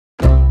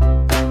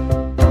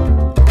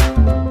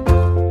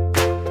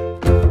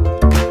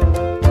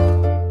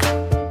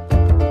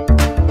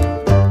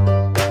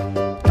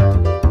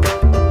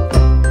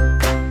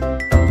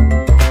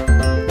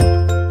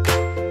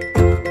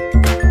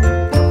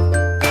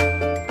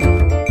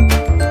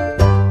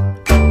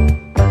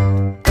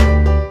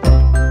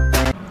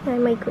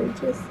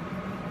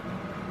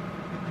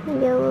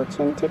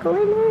chin tickle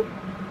in there?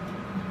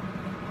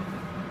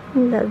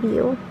 Love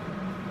you.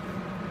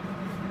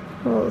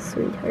 Oh,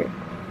 sweetheart.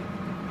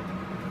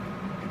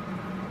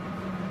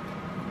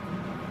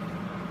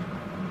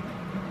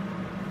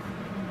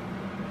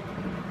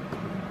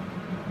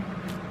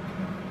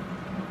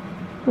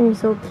 You're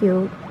so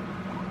cute.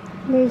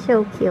 You're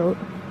so cute.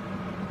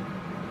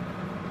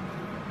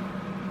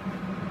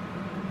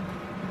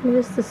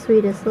 You're just the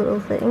sweetest little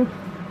thing.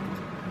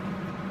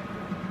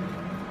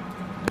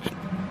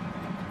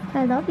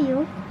 I love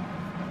you.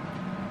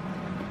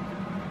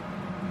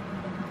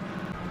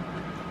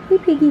 Hey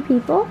Piggy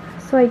people,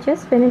 so I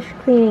just finished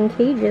cleaning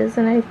cages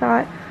and I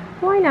thought,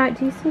 why not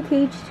do some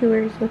cage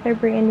tours with our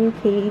brand new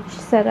cage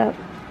setup.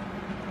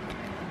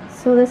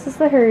 So this is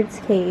the herd's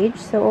cage.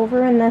 So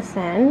over in this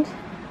end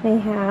they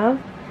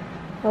have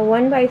a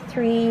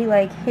 1x3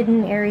 like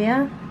hidden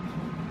area.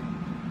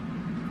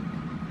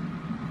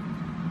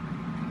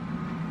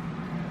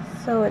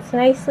 So it's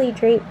nicely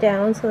draped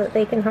down so that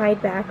they can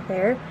hide back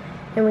there.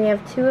 And we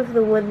have 2 of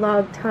the wood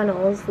log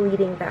tunnels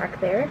leading back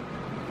there.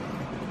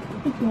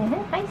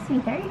 Yeah, hi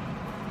sweetheart.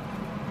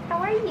 How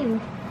are you?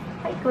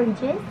 Hi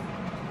gorgeous.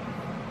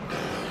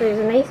 There's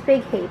a nice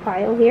big hay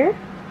pile here.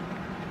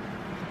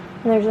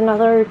 And there's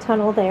another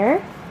tunnel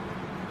there.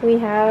 We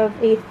have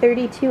a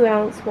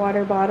 32-ounce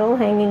water bottle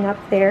hanging up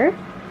there.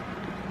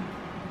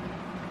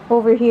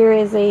 Over here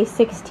is a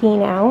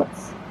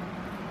 16-ounce.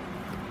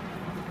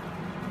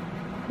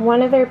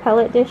 One of their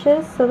pellet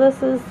dishes. So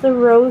this is the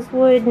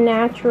Rosewood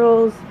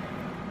Naturals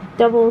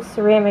double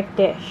ceramic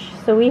dish.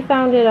 So we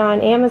found it on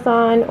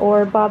Amazon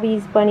or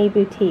Bobby's Bunny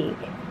Boutique.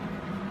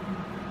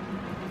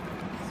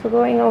 So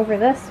going over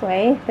this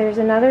way, there's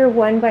another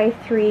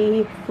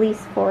 1x3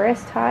 fleece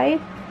forest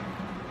hide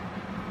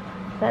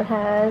that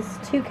has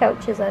 2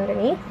 couches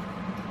underneath.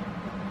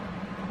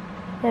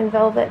 And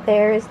Velvet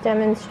there is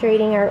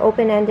demonstrating our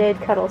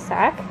open-ended cuddle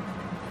sack.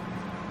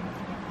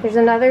 There's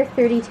another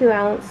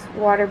 32-ounce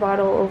water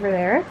bottle over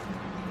there.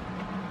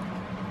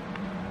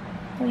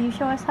 Will you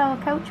show us how a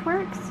couch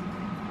works?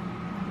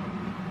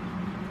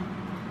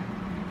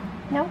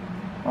 No?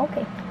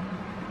 Okay.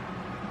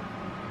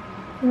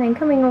 And then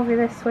coming over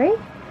this way,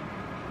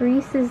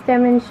 Reese is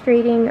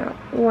demonstrating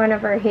one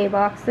of our hay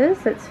boxes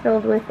that's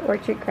filled with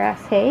orchard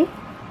grass hay.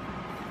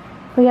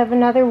 We have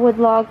another wood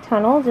log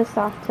tunnel just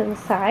off to the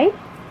side.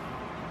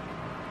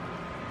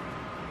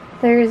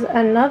 There's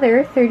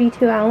another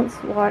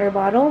 32-ounce water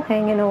bottle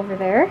hanging over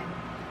there.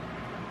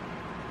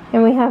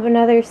 And we have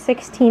another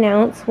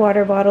 16-ounce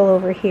water bottle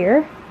over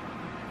here.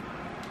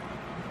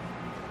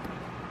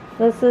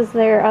 This is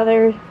their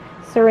other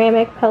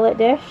ceramic pellet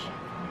dish.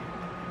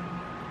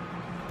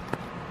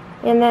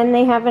 And then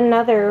they have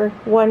another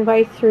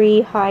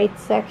 1x3 hide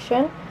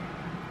section.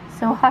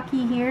 So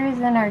Hucky here is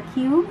in our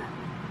cube.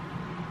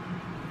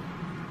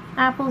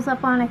 Apple's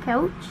up on a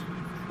couch.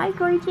 Hi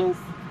gorgeous.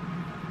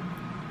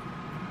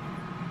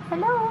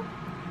 Hello.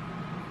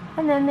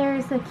 And then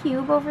there's a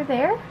cube over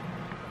there.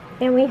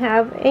 And we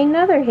have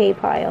another hay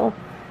pile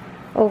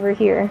over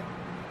here.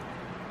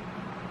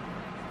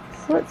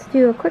 So let's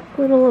do a quick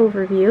little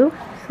overview.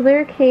 So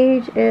their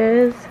cage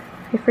is,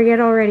 I forget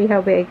already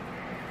how big.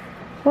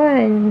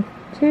 1,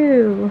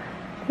 2,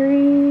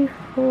 3,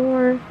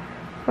 4,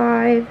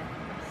 5,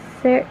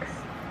 6.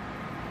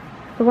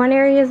 The one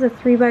area is a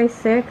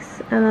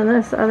 3x6 and then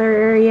this other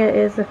area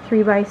is a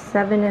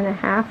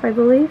 3x7.5, I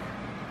believe.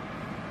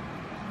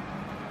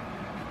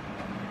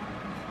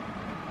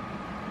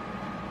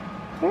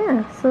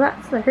 Yeah, so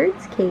that's the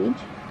herd's cage.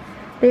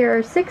 There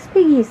are 6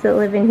 piggies that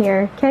live in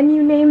here. Can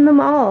you name them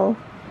all?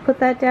 Put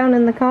that down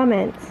in the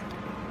comments.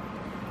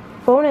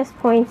 Bonus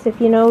points if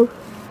you know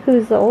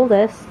who's the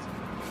oldest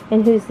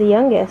and who's the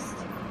youngest.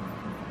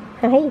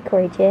 Hi,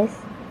 gorgeous.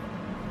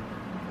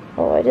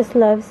 Oh, I just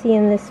love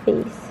seeing this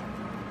face.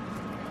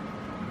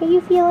 Are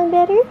you feeling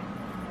better?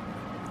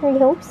 I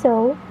hope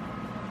so.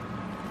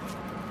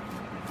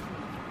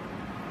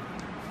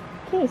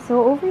 Okay,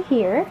 so over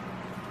here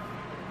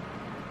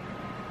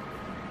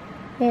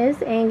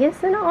is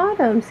Angus and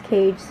Autumn's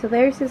cage. So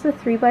theirs is a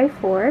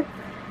 3x4.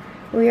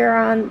 We are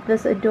on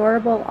this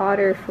adorable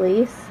otter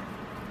fleece.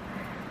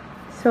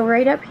 So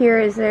right up here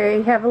is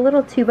they have a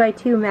little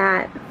 2x2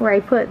 mat where I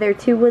put their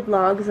 2 wood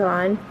logs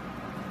on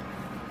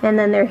and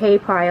then their hay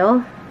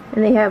pile.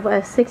 And they have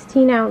a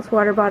 16-ounce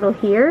water bottle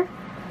here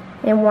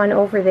and one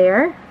over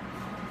there.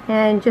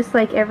 And just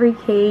like every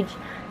cage,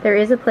 there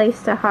is a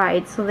place to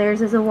hide. So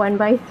theirs is a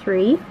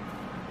 1x3.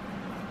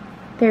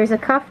 There's a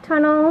cuff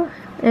tunnel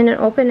and an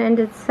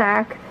open-ended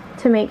sack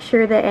to make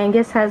sure that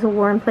Angus has a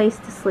warm place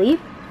to sleep.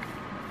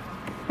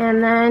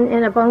 And then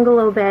in a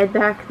bungalow bed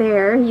back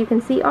there, you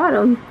can see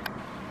Autumn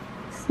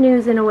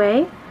snoozing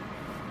away.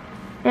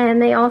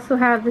 And they also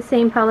have the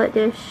same pellet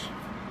dish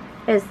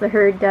as the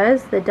herd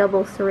does, the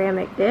double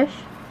ceramic dish.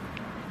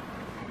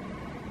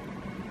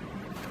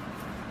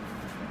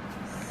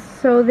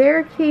 So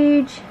their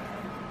cage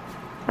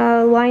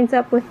lines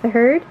up with the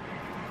herd,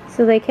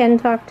 so they can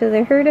talk to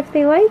the herd if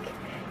they like.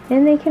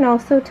 And they can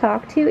also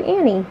talk to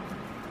Annie.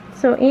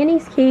 So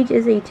Annie's cage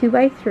is a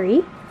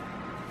 2x3.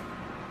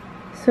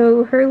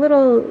 So her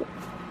little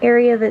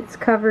area that's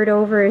covered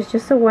over is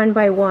just a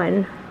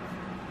 1x1.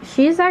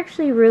 She's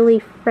actually really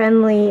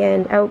friendly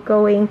and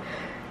outgoing,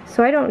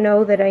 so I don't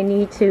know that I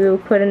need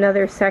to put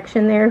another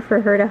section there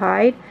for her to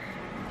hide,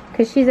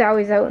 because she's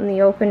always out in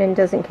the open and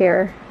doesn't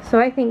care. So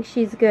I think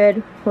she's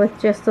good with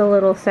just a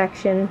little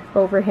section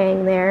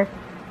overhang there.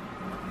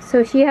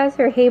 So she has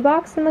her hay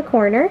box in the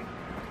corner,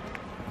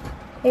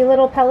 a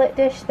little pellet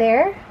dish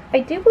there.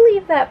 I do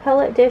believe that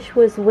pellet dish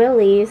was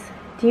Willie's.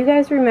 Do you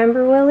guys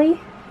remember Willie?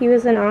 He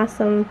was an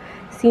awesome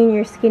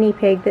senior skinny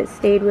pig that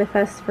stayed with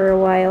us for a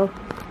while.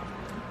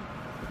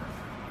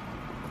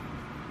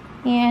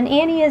 And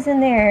Annie is in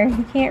there.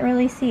 You can't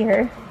really see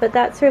her, but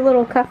that's her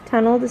little cuff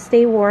tunnel to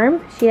stay warm.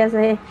 She has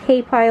a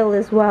hay pile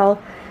as well.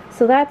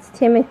 So that's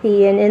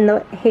Timothy, and in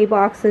the hay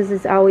boxes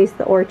is always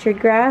the orchard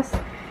grass.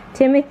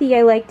 Timothy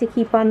I like to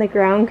keep on the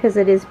ground because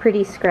it is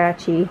pretty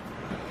scratchy.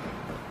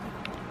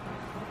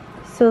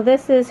 So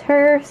this is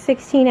her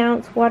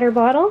 16-ounce water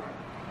bottle.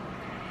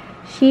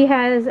 She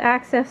has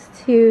access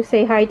to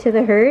say hi to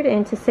the herd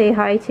and to say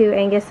hi to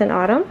Angus and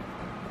Autumn.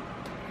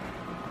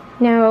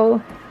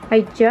 Now,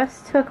 I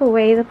just took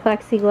away the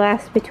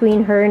plexiglass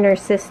between her and her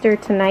sister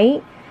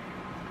tonight.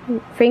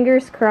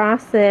 Fingers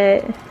crossed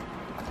that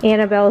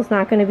Annabelle's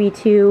not going to be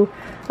too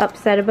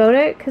upset about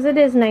it, because it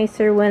is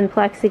nicer when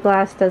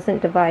plexiglass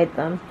doesn't divide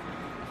them.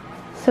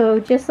 So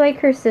just like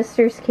her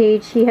sister's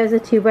cage, she has a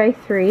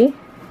 2x3.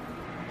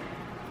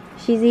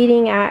 She's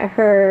eating at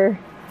her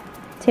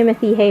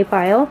Timothy hay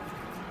pile.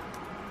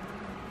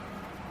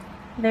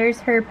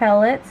 There's her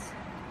pellets.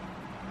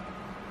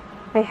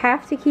 I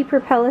have to keep her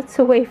pellets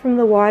away from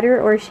the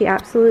water or she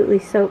absolutely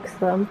soaks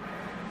them.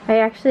 I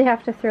actually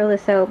have to throw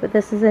this out, but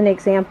this is an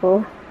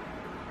example.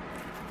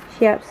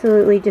 She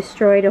absolutely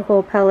destroyed a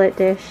whole pellet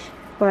dish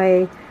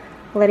by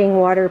letting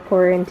water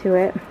pour into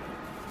it.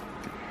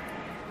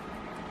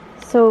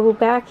 So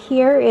back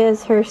here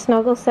is her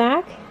snuggle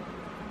sack,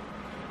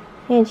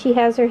 and she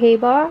has her hay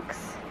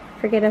box.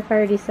 Forget if I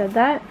already said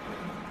that.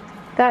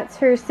 That's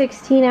her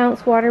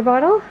 16-ounce water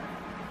bottle.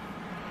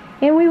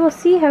 And we will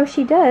see how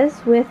she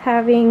does with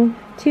having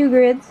 2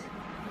 grids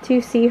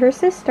to see her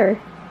sister.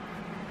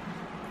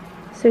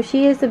 So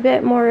she is a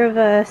bit more of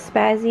a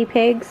spazzy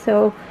pig,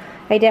 so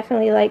I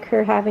definitely like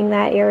her having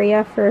that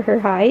area for her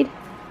hide.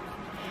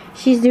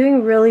 She's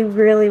doing really,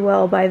 really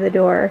well by the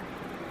door.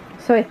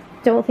 So I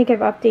don't think I've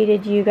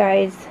updated you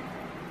guys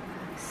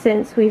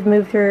since we've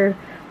moved her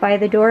by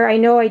the door. I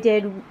know I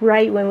did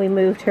right when we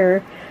moved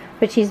her,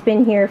 but she's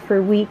been here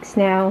for weeks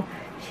now.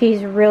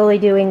 She's really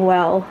doing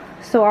well.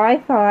 So I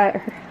thought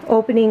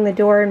opening the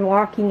door and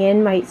walking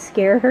in might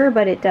scare her,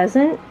 but it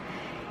doesn't.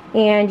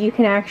 And you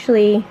can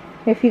actually,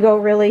 if you go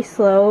really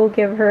slow,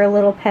 give her a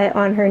little pet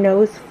on her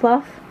nose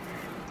fluff.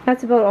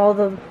 That's about all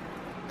the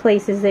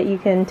places that you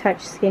can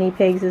touch skinny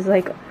pigs, is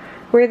like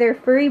where they're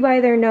furry by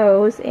their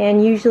nose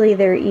and usually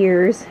their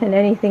ears, and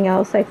anything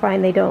else I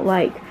find they don't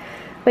like.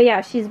 But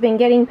yeah, she's been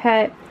getting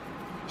pet.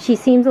 She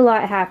seems a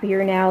lot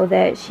happier now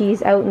that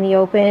she's out in the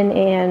open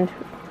and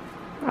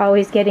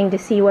always getting to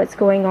see what's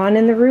going on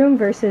in the room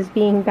versus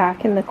being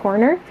back in the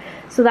corner.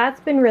 So that's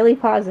been really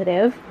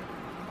positive.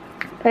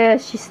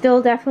 She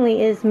still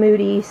definitely is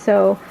moody,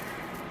 so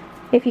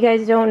if you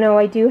guys don't know,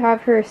 I do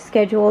have her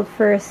scheduled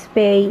for a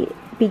spay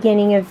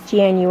beginning of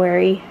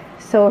January.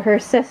 So her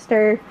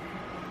sister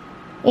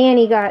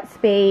Annie got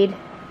spayed,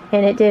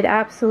 and it did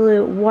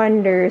absolute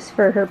wonders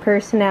for her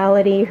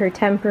personality, her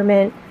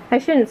temperament. I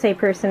shouldn't say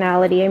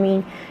personality, I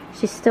mean,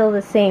 she's still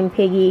the same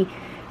Piggy.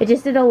 It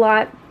just did a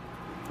lot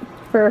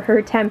for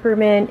her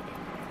temperament,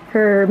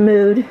 her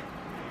mood.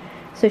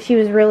 So she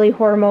was really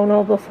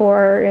hormonal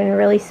before and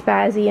really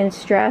spazzy and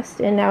stressed,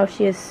 and now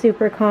she is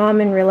super calm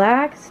and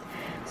relaxed.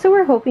 So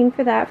we're hoping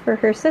for that for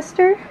her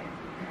sister,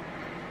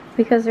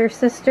 because her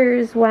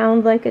sister's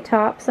wound like a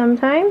top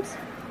sometimes.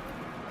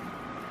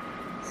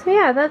 So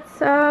yeah,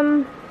 that's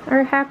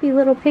our happy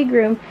little pig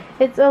room.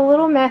 It's a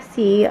little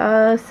messy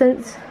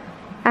since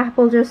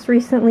Apple just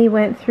recently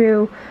went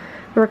through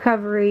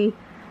recovery.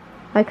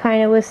 I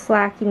kind of was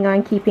slacking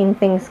on keeping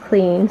things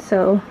clean,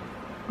 so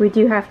we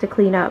do have to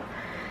clean up.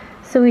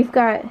 So we've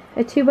got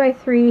a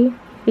 2x3,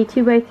 a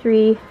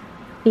 2x3,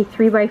 a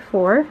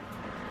 3x4,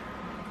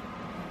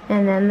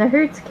 and then the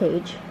herd's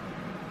cage.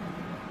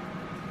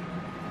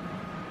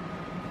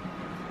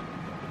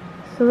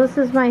 So this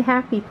is my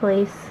happy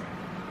place.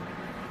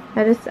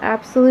 I just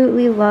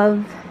absolutely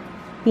love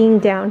being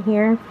down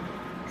here,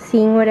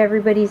 seeing what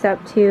everybody's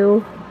up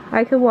to.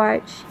 I could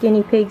watch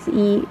guinea pigs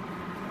eat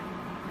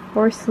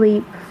or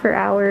sleep for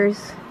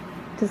hours.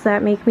 Does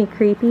that make me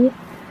creepy?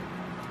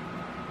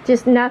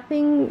 Just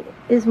nothing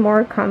is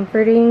more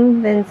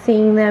comforting than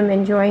seeing them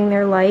enjoying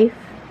their life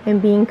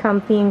and being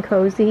comfy and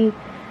cozy.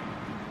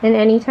 And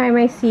anytime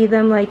I see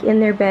them like in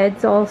their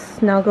beds all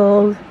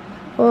snuggled,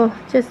 oh,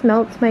 it just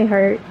melts my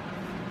heart.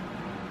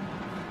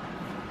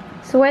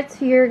 So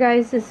what's your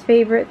guys'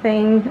 favorite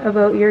thing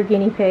about your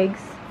guinea pigs?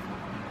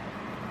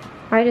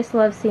 I just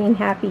love seeing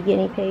happy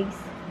guinea pigs.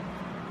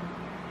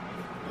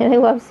 And I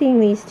love seeing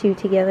these two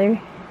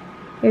together.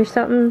 There's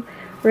something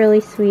really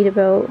sweet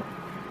about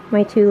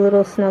my two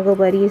little snuggle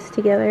buddies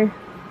together.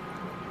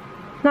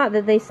 Not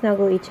that they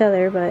snuggle each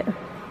other, but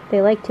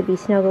they like to be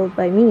snuggled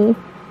by me.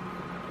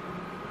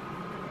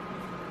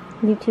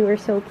 You two are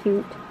so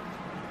cute.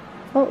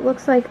 Oh, it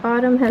looks like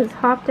Autumn has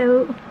hopped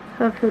out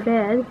of her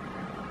bed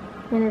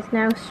and is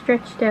now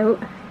stretched out.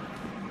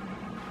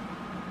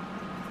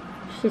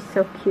 She's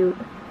so cute.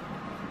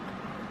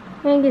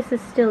 Angus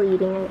is still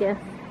eating, I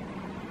guess.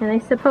 And I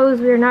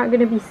suppose we're not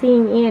going to be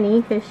seeing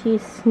Annie because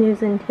she's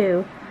snoozing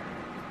too.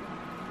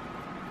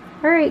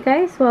 Alright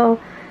guys, well,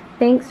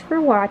 thanks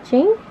for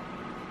watching.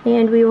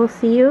 And we will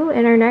see you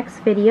in our next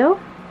video.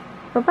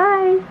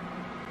 Bye-bye!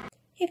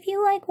 If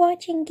you like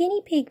watching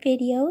guinea pig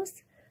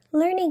videos,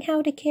 learning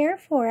how to care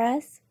for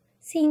us,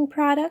 seeing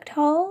product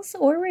hauls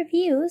or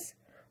reviews,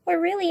 or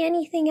really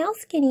anything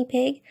else guinea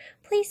pig,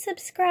 please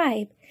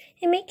subscribe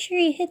and make sure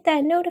you hit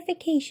that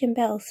notification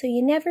bell so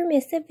you never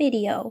miss a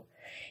video.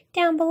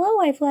 Down below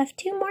I've left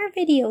 2 more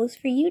videos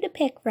for you to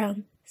pick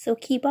from, so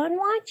keep on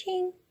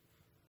watching.